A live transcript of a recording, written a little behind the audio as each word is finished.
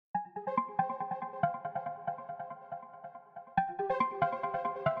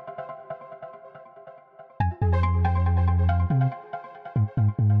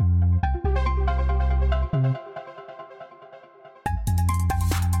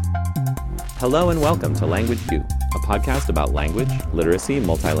Hello and welcome to Language U, a podcast about language, literacy,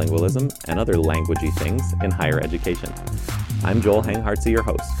 multilingualism, and other languagey things in higher education. I'm Joel Hanghartzy, your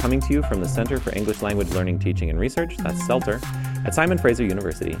host, coming to you from the Center for English Language Learning, Teaching, and Research, that's CELTER, at Simon Fraser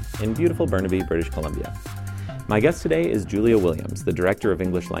University in beautiful Burnaby, British Columbia. My guest today is Julia Williams, the Director of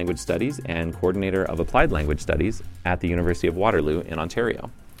English Language Studies and Coordinator of Applied Language Studies at the University of Waterloo in Ontario.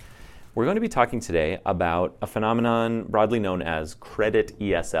 We're going to be talking today about a phenomenon broadly known as credit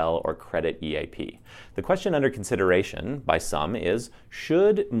ESL or credit EAP. The question under consideration by some is,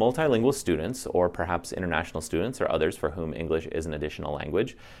 should multilingual students, or perhaps international students or others for whom English is an additional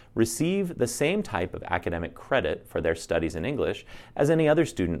language, receive the same type of academic credit for their studies in English as any other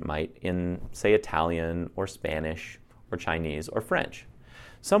student might in, say, Italian or Spanish or Chinese or French?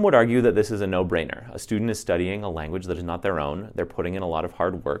 Some would argue that this is a no-brainer. A student is studying a language that is not their own. They're putting in a lot of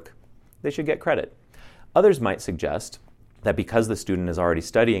hard work. They should get credit. Others might suggest that because the student is already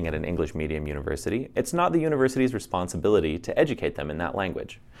studying at an English medium university, it's not the university's responsibility to educate them in that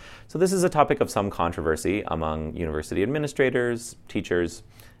language. So this is a topic of some controversy among university administrators, teachers,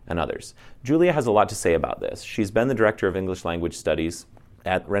 and others. Julia has a lot to say about this. She's been the Director of English Language Studies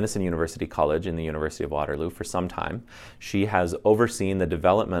at Renison University College in the University of Waterloo for some time. She has overseen the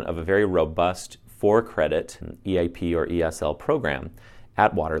development of a very robust 4-credit EAP or ESL program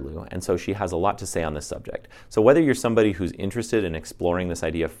at Waterloo, and so she has a lot to say on this subject. So whether you're somebody who's interested in exploring this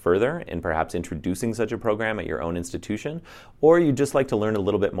idea further and perhaps introducing such a program at your own institution, or you'd just like to learn a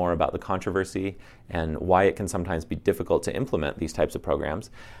little bit more about the controversy and why it can sometimes be difficult to implement these types of programs,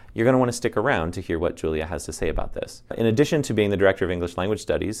 you're going to want to stick around to hear what Julia has to say about this. In addition to being the Director of English Language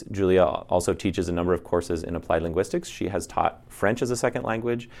Studies, Julia also teaches a number of courses in applied linguistics. She has taught French as a second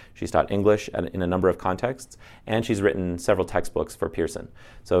language, she's taught English in a number of contexts, and she's written several textbooks for Pearson.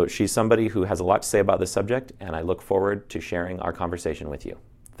 So she's somebody who has a lot to say about this subject, and I look forward to sharing our conversation with you.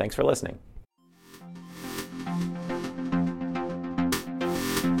 Thanks for listening.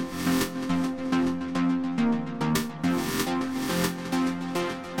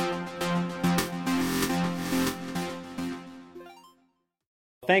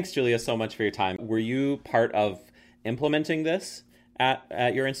 Thanks, Julia, so much for your time. Were you part of implementing this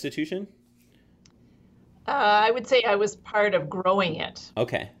at your institution? I would say I was part of growing it.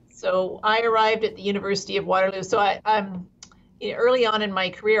 Okay. So I arrived at the University of Waterloo. So I'm early on in my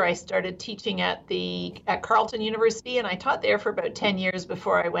career, I started teaching at Carleton University, and I taught there for about 10 years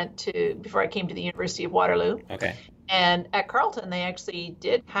before I came to the University of Waterloo. Okay. And at Carleton, they actually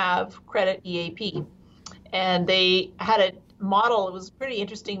did have credit EAP, and they had a model. It was a pretty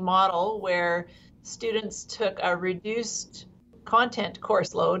interesting model where students took a reduced content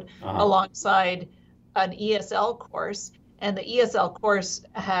course load alongside an ESL course, and the ESL course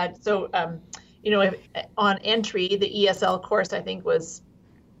had, on entry, the ESL course I think was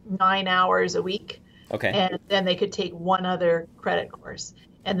 9 hours a week. Okay. And then they could take one other credit course.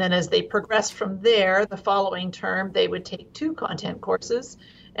 And then as they progressed from there, the following term, they would take 2 content courses,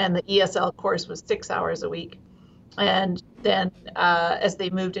 and the ESL course was 6 hours a week. And then as they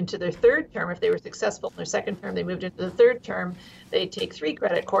moved into their third term, if they were successful in their second term, they moved into the third term, they take 3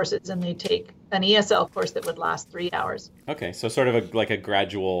 credit courses, and they take an ESL course that would last 3 hours. Okay, so sort of like a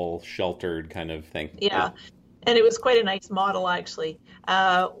gradual, sheltered kind of thing. Yeah, and it was quite a nice model, actually.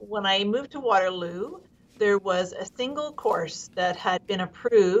 When I moved to Waterloo, there was a single course that had been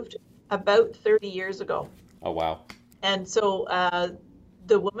approved about 30 years ago. Oh, wow. And so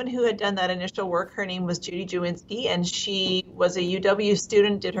the woman who had done that initial work, her name was Judy Jawinski, and she was a UW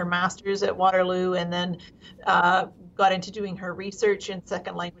student, did her master's at Waterloo, and then got into doing her research in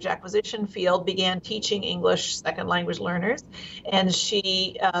second language acquisition field, began teaching English second language learners. And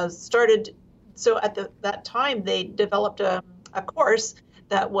she started, so at that time, they developed a course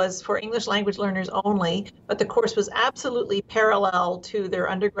that was for English language learners only, but the course was absolutely parallel to their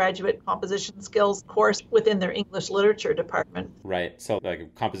undergraduate composition skills course within their English literature department. Right, so like a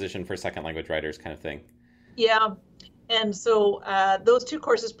composition for second language writers kind of thing. Yeah, and so those 2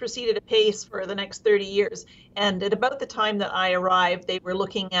 courses proceeded apace for the next 30 years. And at about the time that I arrived, they were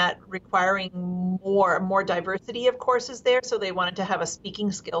looking at requiring more diversity of courses there. So they wanted to have a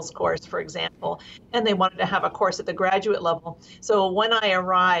speaking skills course, for example, and they wanted to have a course at the graduate level. So when I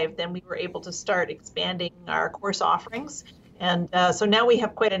arrived, then we were able to start expanding our course offerings. And so now we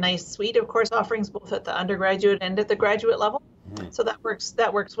have quite a nice suite of course offerings, both at the undergraduate and at the graduate level. Mm-hmm. So that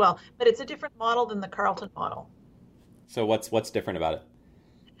works well. But it's a different model than the Carleton model. So what's different about it?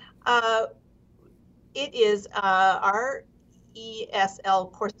 It is our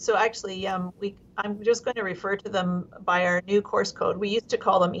ESL courses. So actually, I'm just going to refer to them by our new course code. We used to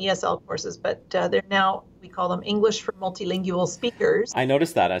call them ESL courses, but we call them English for Multilingual Speakers. I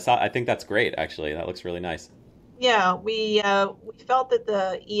noticed that. I think that's great, actually. That looks really nice. Yeah, we felt that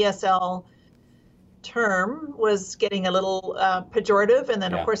the ESL term was getting a little pejorative, and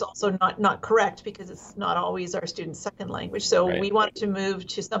then of course also not correct, because it's not always our students' second language. So we wanted to move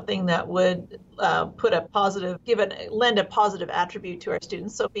to something that would lend a positive attribute to our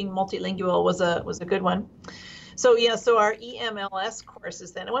students. So being multilingual was a good one. So so our EMLS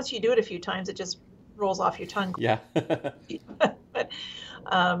courses then, and once you do it a few times, it just rolls off your tongue. Yeah. But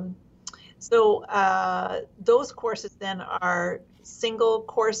those courses then are single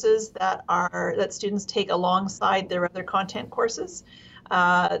courses that students take alongside their other content courses.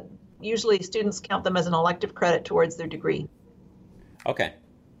 Usually students count them as an elective credit towards their degree. Okay.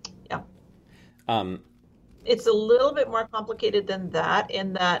 Yeah. It's a little bit more complicated than that,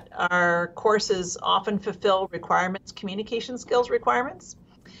 in that our courses often fulfill communication skills requirements.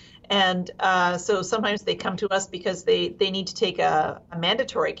 And so sometimes they come to us because they need to take a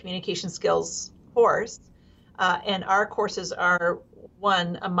mandatory communication skills course. And our courses are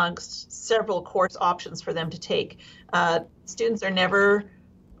one amongst several course options for them to take. Students are never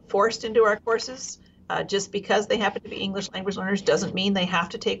forced into our courses. Just because they happen to be English language learners doesn't mean they have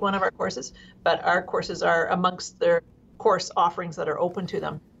to take one of our courses, but our courses are amongst their course offerings that are open to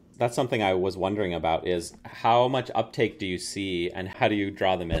them. That's something I was wondering about, is how much uptake do you see and how do you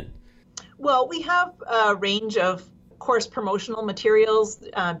draw them in? Well, we have a range of course promotional materials,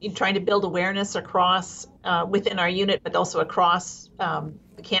 trying to build awareness across within our unit, but also across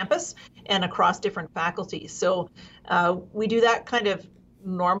the campus and across different faculties. So we do that kind of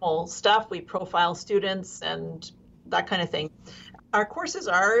normal stuff. We profile students and that kind of thing. Our courses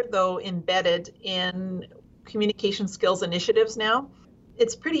are, though, embedded in communication skills initiatives now.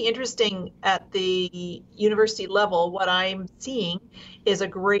 It's pretty interesting at the university level. What I'm seeing is a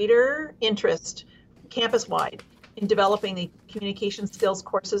greater interest campus-wide in developing the communication skills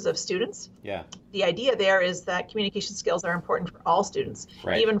courses of students. Yeah. The idea there is that communication skills are important for all students,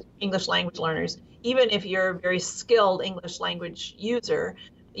 even for English language learners. Even if you're a very skilled English language user,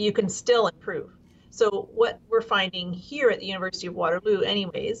 you can still improve. So what we're finding here at the University of Waterloo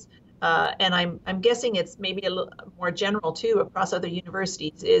anyways, and I'm guessing it's maybe a little more general too across other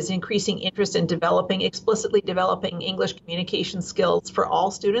universities, is increasing interest in explicitly developing English communication skills for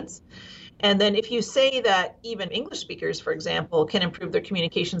all students. And then if you say that even English speakers, for example, can improve their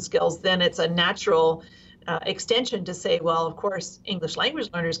communication skills, then it's a natural extension to say, well, of course, English language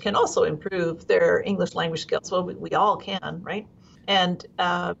learners can also improve their English language skills. Well, we all can, right? And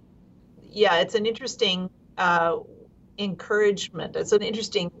it's an interesting encouragement. It's an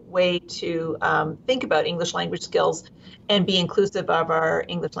interesting way to think about English language skills and be inclusive of our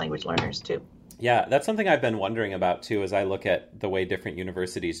English language learners too. Yeah, that's something I've been wondering about too, as I look at the way different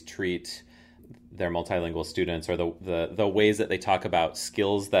universities treat their multilingual students, or the ways that they talk about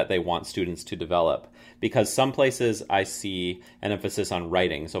skills that they want students to develop. Because some places I see an emphasis on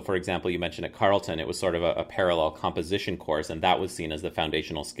writing. So for example, you mentioned at Carleton, it was sort of a parallel composition course, and that was seen as the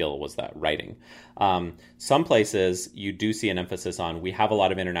foundational skill, was that writing. Some places you do see an emphasis on, we have a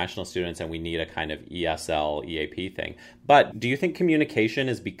lot of international students and we need a kind of ESL, EAP thing. But do you think communication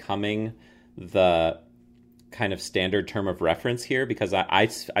is becoming the kind of standard term of reference here? Because I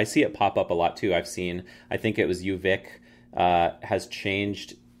see it pop up a lot too. I've seen, I think it was UVic has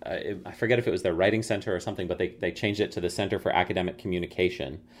changed, I forget if it was their writing center or something, but they changed it to the Center for Academic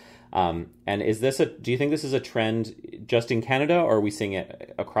Communication. And do you think this is a trend just in Canada, or are we seeing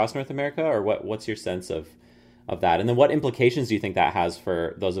it across North America, or what's your sense of that? And then what implications do you think that has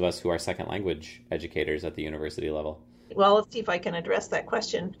for those of us who are second language educators at the university level? Well, let's see if I can address that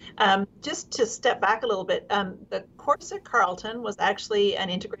question. Just to step back a little bit, the course at Carleton was actually an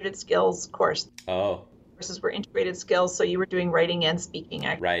integrated skills course. Oh. Courses were integrated skills, so you were doing writing and speaking.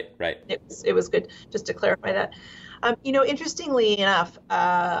 Right. It was good, just to clarify that. Interestingly enough,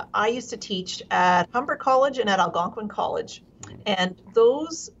 I used to teach at Humber College and at Algonquin College, and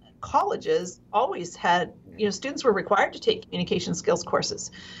those colleges always had, students were required to take communication skills courses.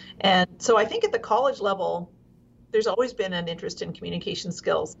 And so I think at the college level, there's always been an interest in communication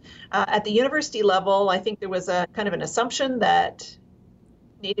skills. At the university level, I think there was a kind of an assumption that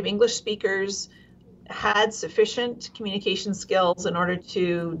native English speakers had sufficient communication skills in order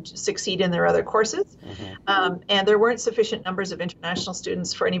to succeed in their other courses. Mm-hmm. And there weren't sufficient numbers of international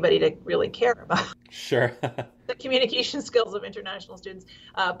students for anybody to really care about. Sure. The communication skills of international students.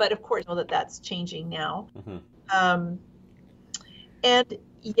 But of course, I know that that's changing now. Mm-hmm. And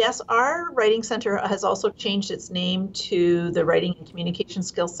Yes, our Writing Center has also changed its name to the Writing and Communication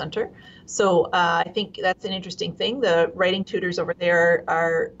Skills Center. So I think that's an interesting thing. The writing tutors over there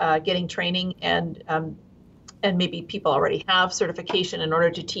are getting training, and maybe people already have certification in order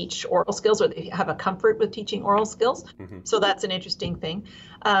to teach oral skills, or they have a comfort with teaching oral skills. Mm-hmm. So that's an interesting thing.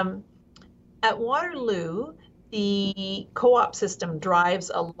 At Waterloo, the co-op system drives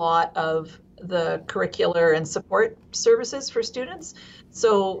a lot of the curricular and support services for students.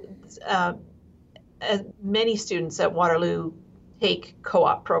 So many students at Waterloo take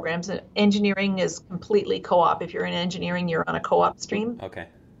co-op programs. Engineering is completely co-op. If you're in engineering, you're on a co-op stream. Okay.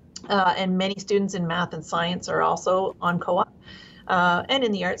 And many students in math and science are also on co-op. And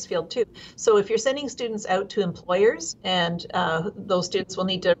in the arts field too. So if you're sending students out to employers, and those students will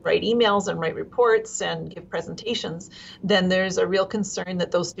need to write emails and write reports and give presentations, then there's a real concern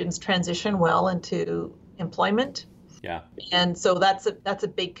that those students transition well into employment. Yeah. And so that's a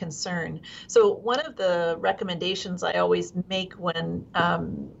big concern. So one of the recommendations I always make when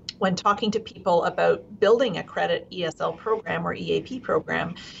talking to people about building a credit ESL program or EAP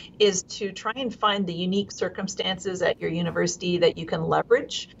program is to try and find the unique circumstances at your university that you can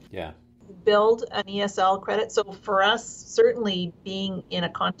leverage. Yeah. Build an ESL credit. So for us, certainly being in a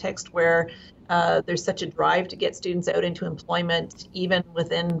context where there's such a drive to get students out into employment, even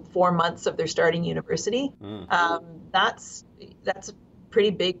within 4 months of their starting university, that's a pretty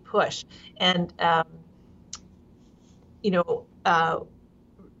big push. And,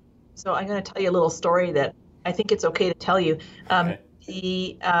 so I'm going to tell you a little story that I think it's okay to tell you. Okay.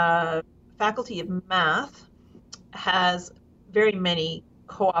 The Faculty of Math has very many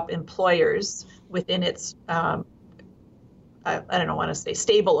co-op employers within its, I don't want to say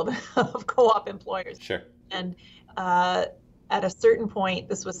stable of co-op employers. Sure. And at a certain point,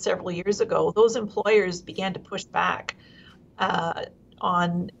 this was several years ago, those employers began to push back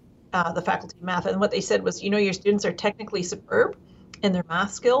on the Faculty of Math. And what they said was, your students are technically superb in their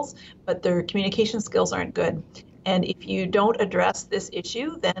math skills, but their communication skills aren't good. And if you don't address this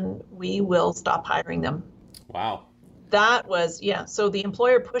issue, then we will stop hiring them. Wow. That was, so the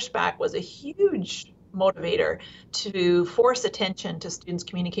employer pushback was a huge motivator to force attention to students'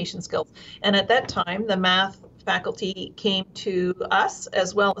 communication skills. And at that time, the math faculty came to us,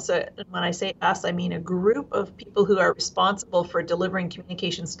 as well as when I say us, I mean a group of people who are responsible for delivering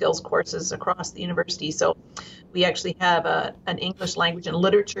communication skills courses across the university. So we actually have an English language and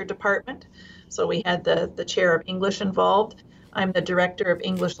literature department. So we had the chair of English involved. I'm the director of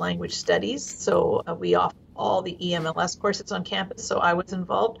English language studies. So we offer all the EMLS courses on campus. So I was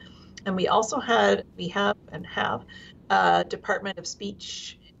involved. And we also have a Department of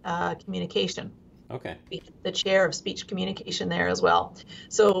Speech Communication. Okay. The chair of speech communication there as well.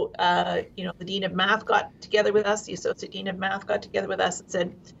 So, the dean of math got together with us, the associate dean of math got together with us and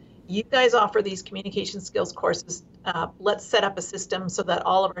said, you guys offer these communication skills courses. Let's set up a system so that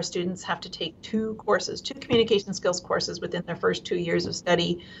all of our students have to take two communication skills courses within their first 2 years of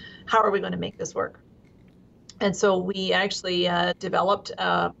study. How are we going to make this work? And so we actually developed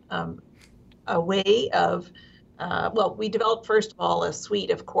a way of we developed, first of all, a suite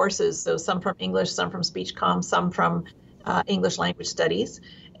of courses, so some from English, some from speech comm, some from English language studies.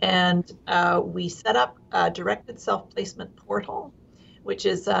 And we set up a directed self-placement portal, which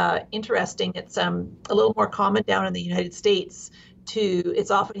is interesting. It's a little more common down in the United States.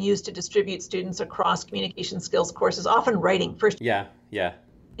 It's often used to distribute students across communication skills courses, often writing first. Yeah.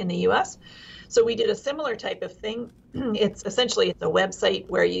 In the U.S. So we did a similar type of thing. It's a website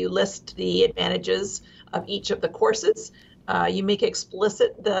where you list the advantages of each of the courses. You make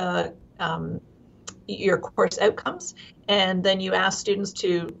explicit your course outcomes, and then you ask students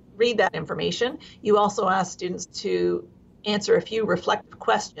to read that information. You also ask students to answer a few reflective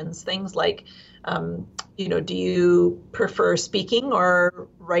questions, things like, do you prefer speaking or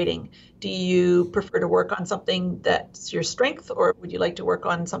writing? Do you prefer to work on something that's your strength, or would you like to work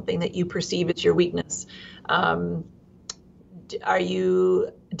on something that you perceive as your weakness?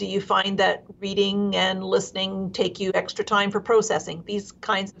 Do you find that reading and listening take you extra time for processing? These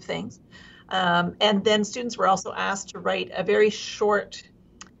kinds of things. And then students were also asked to write a very short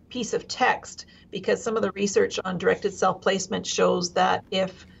piece of text, because some of the research on directed self-placement shows that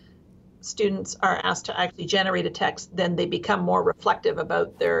if students are asked to actually generate a text, then they become more reflective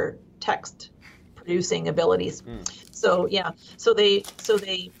about their text producing abilities. So they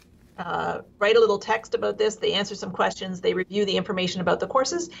write a little text about this, they answer some questions, they review the information about the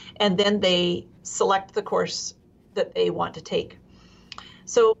courses, and then they select the course that they want to take.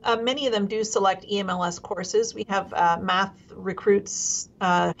 So many of them do select EMLS courses. We have math recruits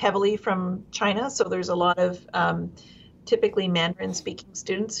heavily from China, so there's a lot of typically Mandarin-speaking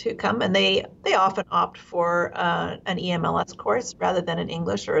students who come, and they often opt for an EMLS course rather than an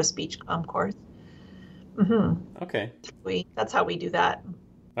English or a speech course. Okay. That's how we do that.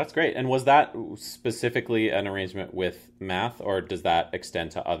 That's great. And was that specifically an arrangement with math, or does that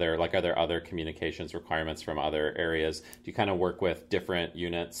extend to other, like, are there other communications requirements from other areas? Do you kind of work with different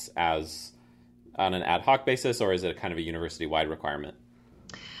units as on an ad hoc basis, or is it kind of a university-wide requirement?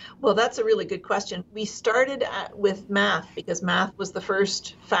 Well, that's a really good question. We started with math because math was the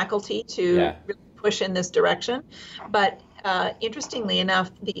first faculty to really push in this direction. But interestingly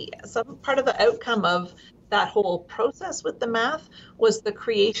enough, some part of the outcome of that whole process with the math was the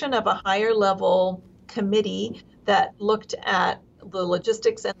creation of a higher level committee that looked at the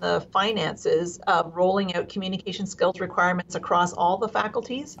logistics and the finances of rolling out communication skills requirements across all the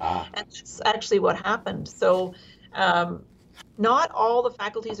faculties. And that's actually what happened. So not all the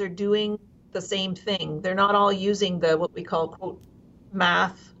faculties are doing the same thing. They're not all using what we call, quote,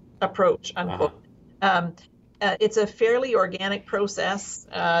 math approach, unquote. It's a fairly organic process.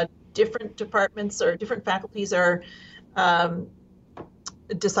 Different departments or different faculties are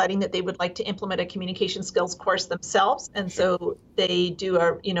deciding that they would like to implement a communication skills course themselves, and so they do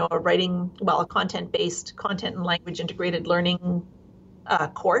a content-based, content and language integrated learning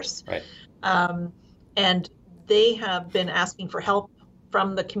course. Right. And they have been asking for help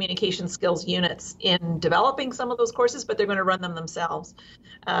from the communication skills units in developing some of those courses, but they're going to run them themselves.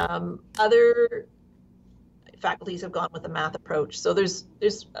 Other faculties have gone with the math approach. So there's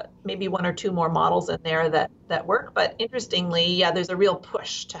maybe one or two more models in there that work. But interestingly, there's a real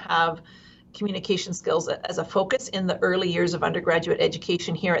push to have communication skills as a focus in the early years of undergraduate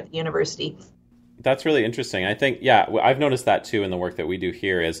education here at the university. That's really interesting. I think, I've noticed that too in the work that we do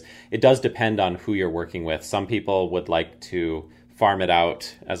here. Is it does depend on who you're working with. Some people would like to farm it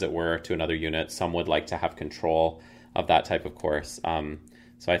out, as it were, to another unit. Some would like to have control of that type of course.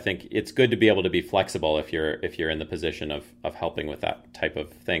 So I think it's good to be able to be flexible if you're in the position of helping with that type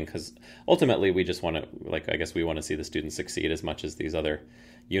of thing, because ultimately we just want to, we want to see the students succeed as much as these other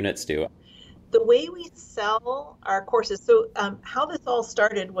units do. The way we sell our courses, so how this all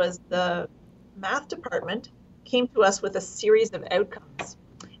started was the math department came to us with a series of outcomes,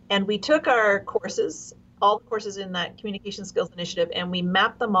 and we took our courses, all the courses in that communication skills initiative, and we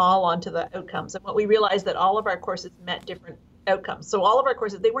mapped them all onto the outcomes. And what we realized that all of our courses met different outcomes. So all of our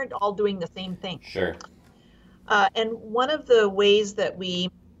courses, they weren't all doing the same thing. Sure. And one of the ways that we,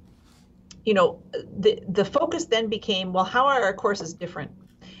 the focus then became, well, how are our courses different?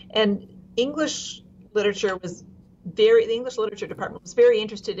 And the English literature department was very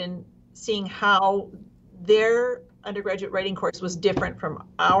interested in seeing how their undergraduate writing course was different from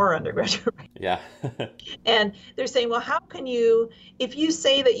our undergraduate writing. Yeah. And they're saying, well, how can you, if you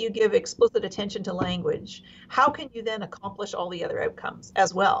say that you give explicit attention to language, how can you then accomplish all the other outcomes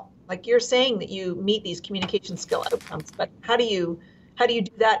as well? Like, you're saying that you meet these communication skill outcomes, but how do you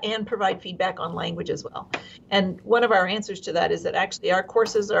do that and provide feedback on language as well? And one of our answers to that is that actually our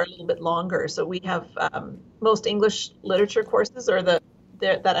courses are a little bit longer. So we have most English literature courses, or that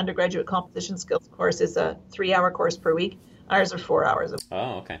undergraduate composition skills course, is a 3-hour course per week. Ours are 4 hours a week.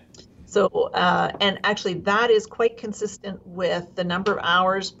 Oh, okay. So, and actually that is quite consistent with the number of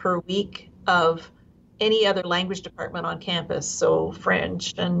hours per week of any other language department on campus. So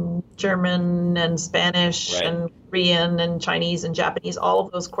French and German and Spanish and Korean and Chinese and Japanese, all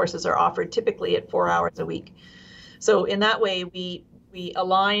of those courses are offered typically at 4 hours a week. So in that way, we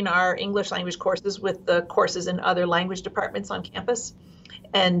align our English language courses with the courses in other language departments on campus.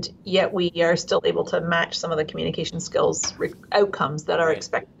 And yet we are still able to match some of the communication skills outcomes that are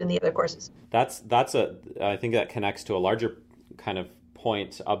expected in the other courses. I think that connects to a larger kind of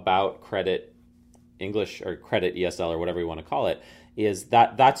point about credit English or credit ESL or whatever you want to call it, is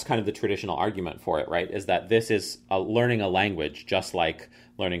that's kind of the traditional argument for it, right? Is that this is learning a language just like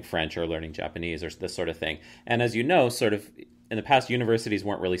learning French or learning Japanese or this sort of thing. And as you know, sort of in the past, universities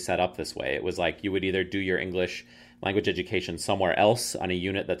weren't really set up this way. It was like you would either do your English language education somewhere else on a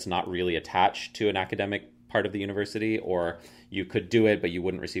unit that's not really attached to an academic part of the university, or you could do it, but you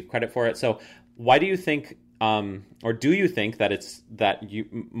wouldn't receive credit for it. So why do you think, or do you think that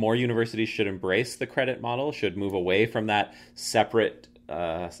more universities should embrace the credit model, should move away from that separate,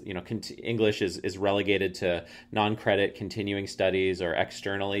 English is relegated to non-credit continuing studies or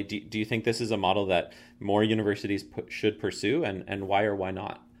externally? Do you think this is a model that more universities should pursue, and why or why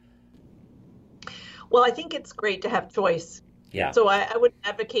not? Well, I think it's great to have choice. Yeah. So I would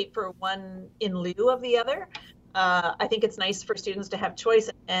advocate for one in lieu of the other. I think it's nice for students to have choice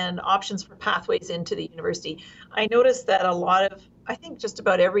and options for pathways into the university. I noticed that I think just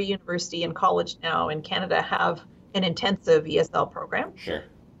about every university and college now in Canada have an intensive ESL program. Sure.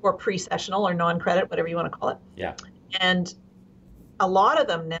 Or pre-sessional or non-credit, whatever you want to call it. Yeah. And a lot of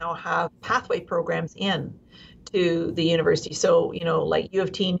them now have pathway programs in to the university. So, like U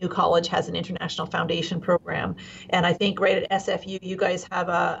of T New College has an international foundation program. And I think right at SFU, you guys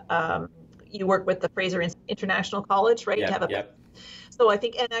have you work with the Fraser International College, right? Yep. So I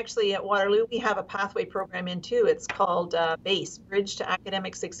think, and actually at Waterloo, we have a pathway program in too. It's called BASE, Bridge to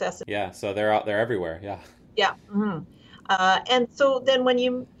Academic Success. Yeah, so they're everywhere, yeah. Yeah. Mm-hmm. And so then when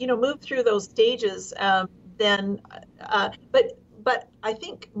you move through those stages, but I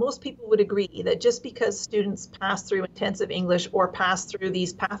think most people would agree that just because students pass through intensive English or pass through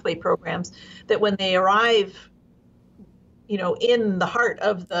these pathway programs, that when they arrive, in the heart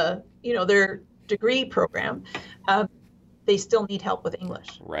of the, their degree program, they still need help with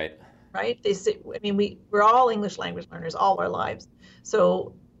English. Right. Right. We're all English language learners all our lives.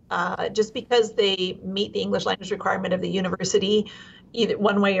 So just because they meet the English language requirement of the university, either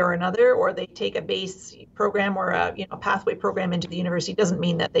one way or another, or they take a base program or a pathway program into the university, doesn't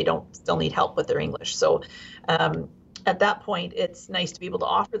mean that they don't still need help with their English. So at that point, it's nice to be able to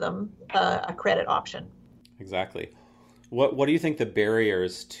offer them a credit option. Exactly. What do you think the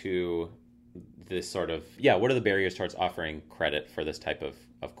barriers to this sort of, what are the barriers towards offering credit for this type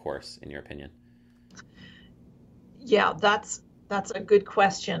of course, in your opinion? Yeah, that's a good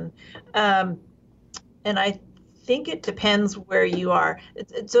question. And I think it depends where you are.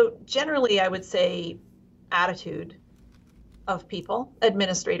 So generally, I would say attitude of people,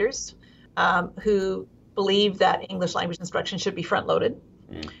 administrators, who believe that English language instruction should be front-loaded.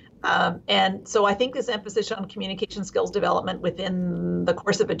 And so I think this emphasis on communication skills development within the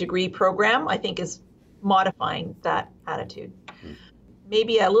course of a degree program, I think, is modifying that attitude.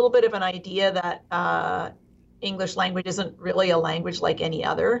 Maybe a little bit of an idea that English language isn't really a language like any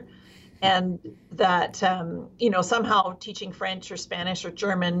other, and that somehow teaching French or Spanish or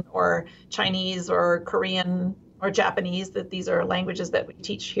German or Chinese or Korean or Japanese, that these are languages that we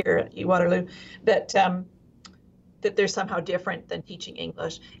teach here at Waterloo, that they're somehow different than teaching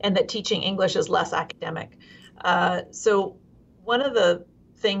English, and that teaching English is less academic. So one of the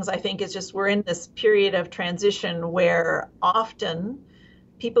things I think is just we're in this period of transition where often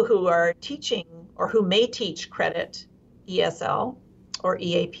people who are teaching or who may teach credit ESL or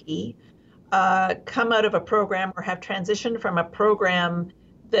EAP come out of a program or have transitioned from a program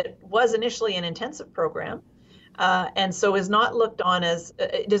that was initially an intensive program, and so is not looked on as,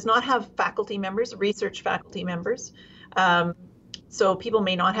 it does not have faculty members, research faculty members. So people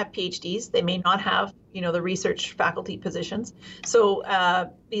may not have PhDs, they may not have, the research faculty positions. So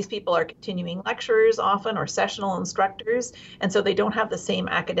these people are continuing lecturers often, or sessional instructors, and so they don't have the same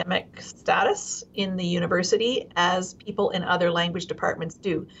academic status in the university as people in other language departments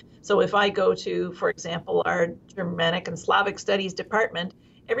do. So if I go to, for example, our Germanic and Slavic Studies department,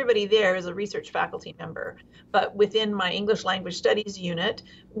 everybody there is a research faculty member. But within my English language studies unit,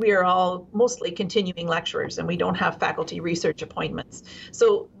 we are all mostly continuing lecturers, and we don't have faculty research appointments.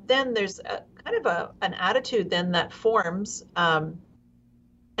 So then there's a kind of an attitude then that forms,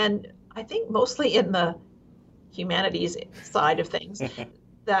 and I think mostly in the humanities side of things,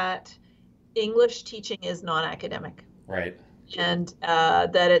 that English teaching is non-academic. Right. And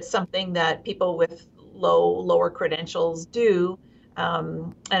that it's something that people with lower credentials do,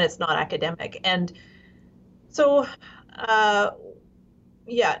 and it's not academic. And so,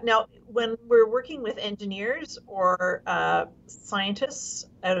 now when we're working with engineers or scientists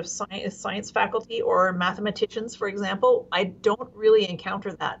out of science faculty or mathematicians, for example, I don't really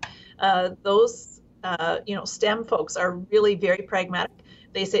encounter that. Those STEM folks are really very pragmatic.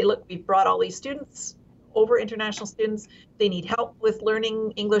 They say, look, we've brought all these students over, international students. They need help with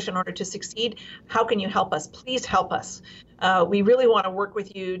learning English in order to succeed. How can you help us? Please help us. We really want to work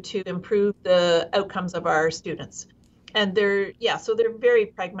with you to improve the outcomes of our students. And so they're very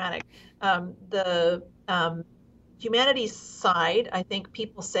pragmatic. The humanities side, I think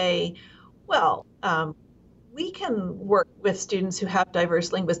people say, well, we can work with students who have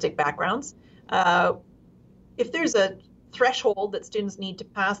diverse linguistic backgrounds. If there's a threshold that students need to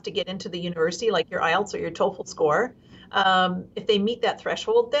pass to get into the university, like your IELTS or your TOEFL score, if they meet that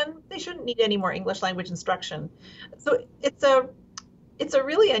threshold, then they shouldn't need any more English language instruction. So it's a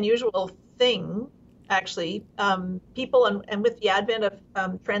really unusual thing, actually. People, and with the advent of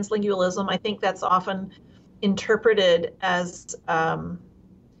translingualism, I think that's often interpreted as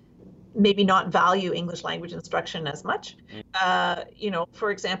maybe not value English language instruction as much.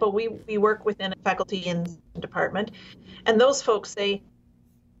 For example, we work within a faculty in department, and those folks say,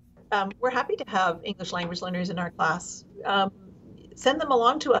 we're happy to have English language learners in our class. Send them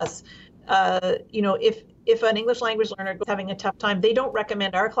along to us. if an English language learner is having a tough time, they don't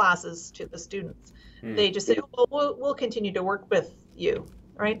recommend our classes to the students. They just say, well, we'll continue to work with you,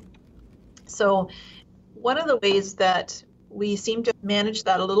 right? So one of the ways that we seem to manage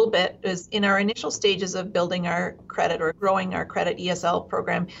that a little bit is in our initial stages of building our credit or growing our credit ESL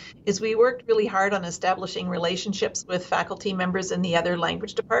program is we worked really hard on establishing relationships with faculty members in the other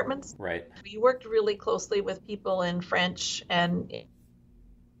language departments. Right. We worked really closely with people in French and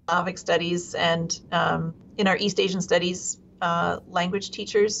Slavic studies and in our East Asian studies language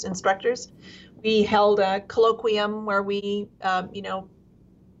teachers, instructors. We held a colloquium where we,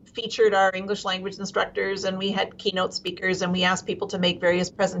 featured our English language instructors, and we had keynote speakers, and we asked people to make various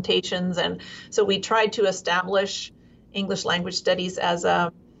presentations. And so we tried to establish English language studies as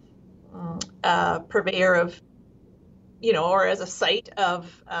a purveyor of, or as a site of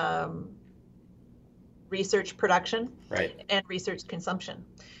research production and research consumption.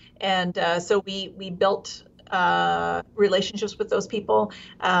 And so we built relationships with those people.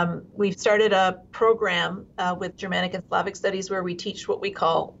 We've started a program with Germanic and Slavic studies where we teach what we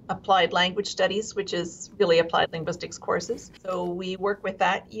call applied language studies, which is really applied linguistics courses. So we work with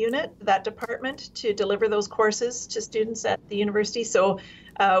that unit, that department, to deliver those courses to students at the university. So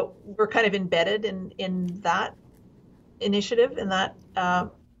we're kind of embedded in that initiative, in that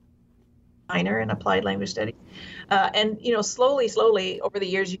minor in applied language studies. And slowly over the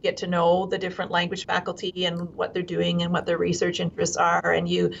years, you get to know the different language faculty and what they're doing and what their research interests are. And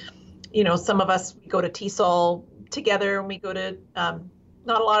some of us go to TESOL together, and we go to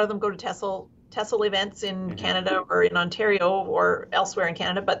not a lot of them go to TESOL events in Canada or in Ontario or elsewhere in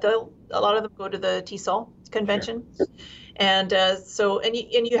Canada, but a lot of them go to the TESOL convention. Sure. And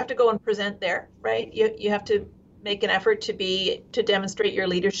you have to go and present there, right? You have to make an effort to demonstrate your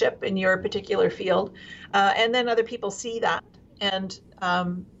leadership in your particular field, and then other people see that, and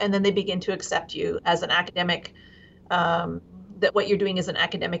then they begin to accept you as an academic, that what you're doing is an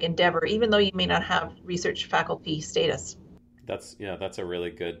academic endeavor, even though you may not have research faculty status. That's a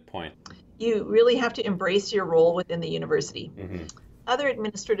really good point. You really have to embrace your role within the university. Mm-hmm. Other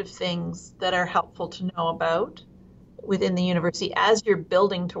administrative things that are helpful to know about within the university as you're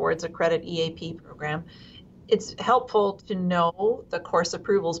building towards a credit EAP program, it's helpful to know the course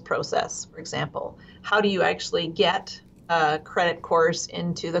approvals process, for example. How do you actually get a credit course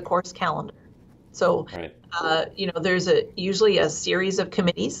into the course calendar? So, there's usually a series of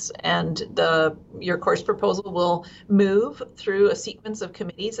committees, and your course proposal will move through a sequence of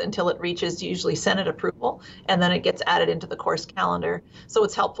committees until it reaches usually Senate approval, and then it gets added into the course calendar. So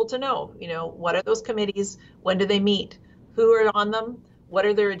it's helpful to know, what are those committees? When do they meet? Who are on them? What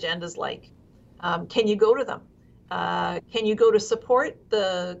are their agendas like? Can you go to them? Can you go to support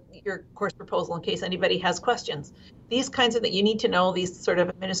your course proposal in case anybody has questions? These kinds of things, you need to know these sort of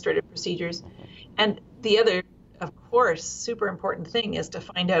administrative procedures. And the other, of course, super important thing is to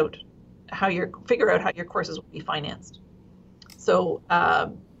figure out how your courses will be financed. So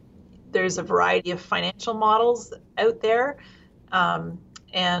there's a variety of financial models out there,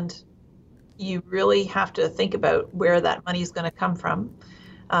 and you really have to think about where that money is going to come from.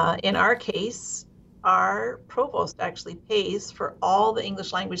 In our case, our provost actually pays for all the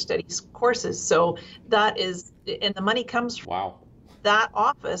English language studies courses. So that is, and the money comes from that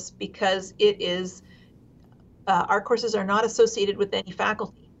office because it is, our courses are not associated with any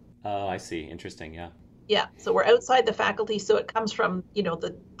faculty. Oh, I see. Interesting. Yeah. Yeah. So we're outside the faculty. So it comes from,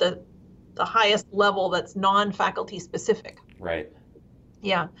 the highest level that's non-faculty specific. Right.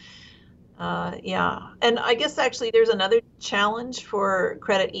 Yeah. And I guess actually there's another challenge for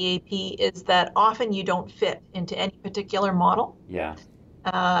credit EAP is that often you don't fit into any particular model. Yeah.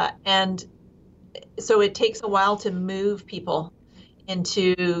 And so it takes a while to move people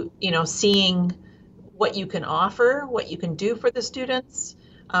into, seeing what you can offer, what you can do for the students,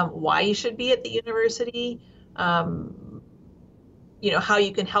 why you should be at the university, how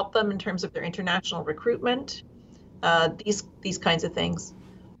you can help them in terms of their international recruitment, these kinds of things.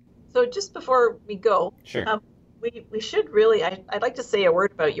 So just before we go, sure. We should really, I'd like to say a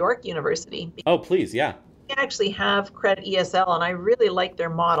word about York University. Oh, please, yeah. They actually have credit ESL, and I really like their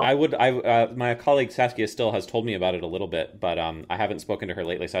model. My colleague Saskia Still has told me about it a little bit, but I haven't spoken to her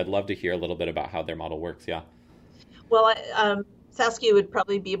lately, so I'd love to hear a little bit about how their model works, yeah. Well, Saskia would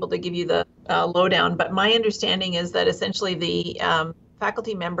probably be able to give you the lowdown, but my understanding is that essentially the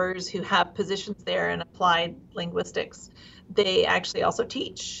faculty members who have positions there in applied linguistics, they actually also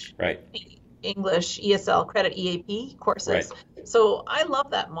teach English ESL credit EAP courses. Right. So I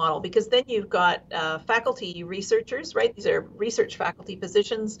love that model because then you've got faculty researchers, right? These are research faculty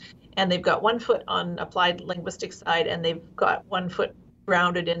positions, and they've got one foot on applied linguistics side, and they've got one foot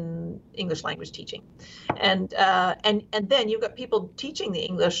grounded in English language teaching. And then you've got people teaching the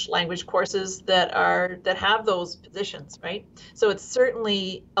English language courses that have those positions, right? So it's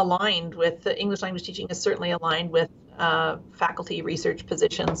certainly aligned with the English language teaching is certainly aligned with faculty research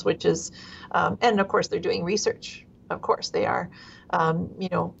positions, which is, and of course they're doing research. Of course they are,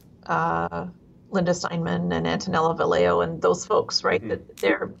 Linda Steinman and Antonella Vallejo and those folks, right?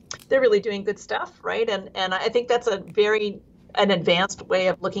 They're really doing good stuff, right? And I think that's an advanced way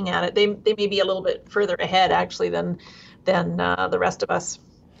of looking at it. They may be a little bit further ahead actually than the rest of us.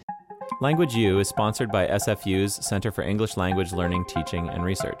 Language U is sponsored by SFU's Center for English Language Learning, Teaching, and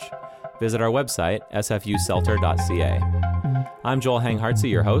Research. Visit our website, sfucelter.ca. I'm Joel Hang-Hartsey,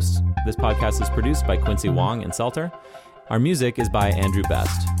 your host. This podcast is produced by Quincy Wong and Celter. Our music is by Andrew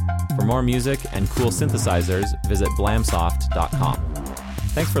Best. For more music and cool synthesizers, visit blamsoft.com.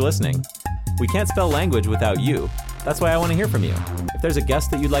 Thanks for listening. We can't spell language without you. That's why I want to hear from you. If there's a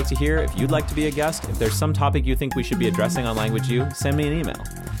guest that you'd like to hear, if you'd like to be a guest, if there's some topic you think we should be addressing on Language U, send me an email.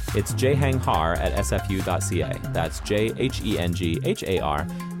 It's jhanghar@sfu.ca. That's jhenghar@sfu.ca.